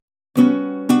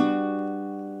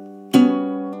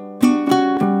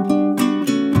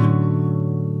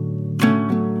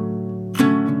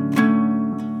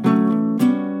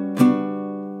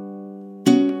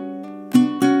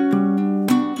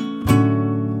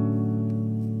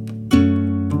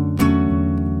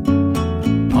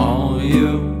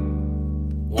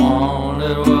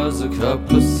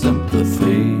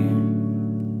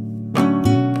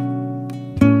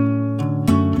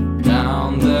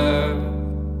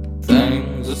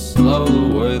flow the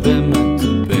way they're meant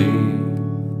to be.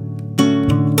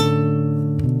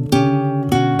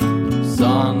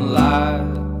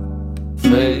 Sunlight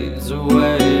fades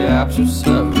away after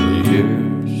several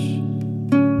years.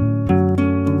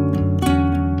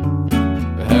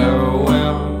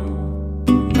 Heroin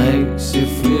makes you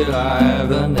feel I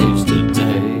haven't aged a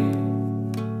day.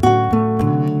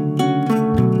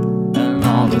 And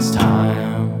all this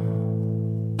time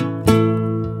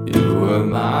you were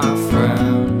my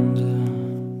friend.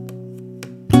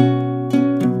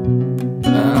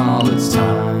 And all this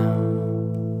time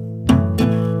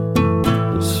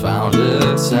has found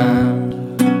its end.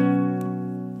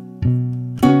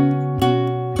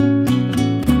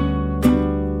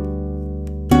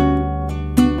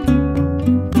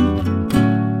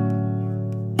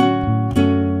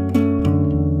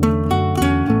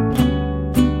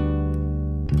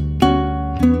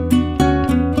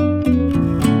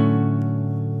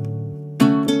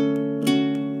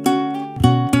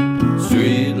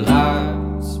 Street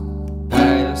lights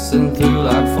passing through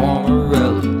like former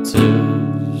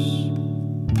relatives.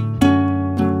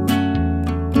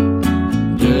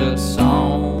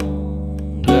 Disowned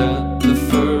at the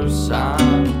first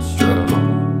sign of struggle.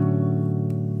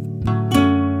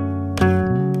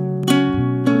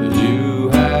 You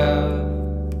have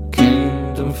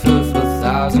kingdom fit for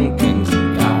 1,000 kings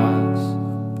and gods.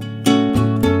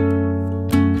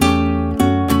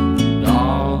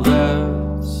 All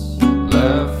that's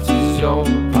left is your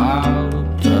pile of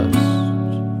dust.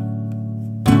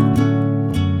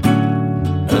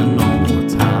 And no more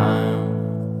time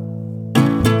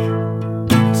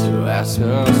to ask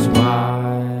us why.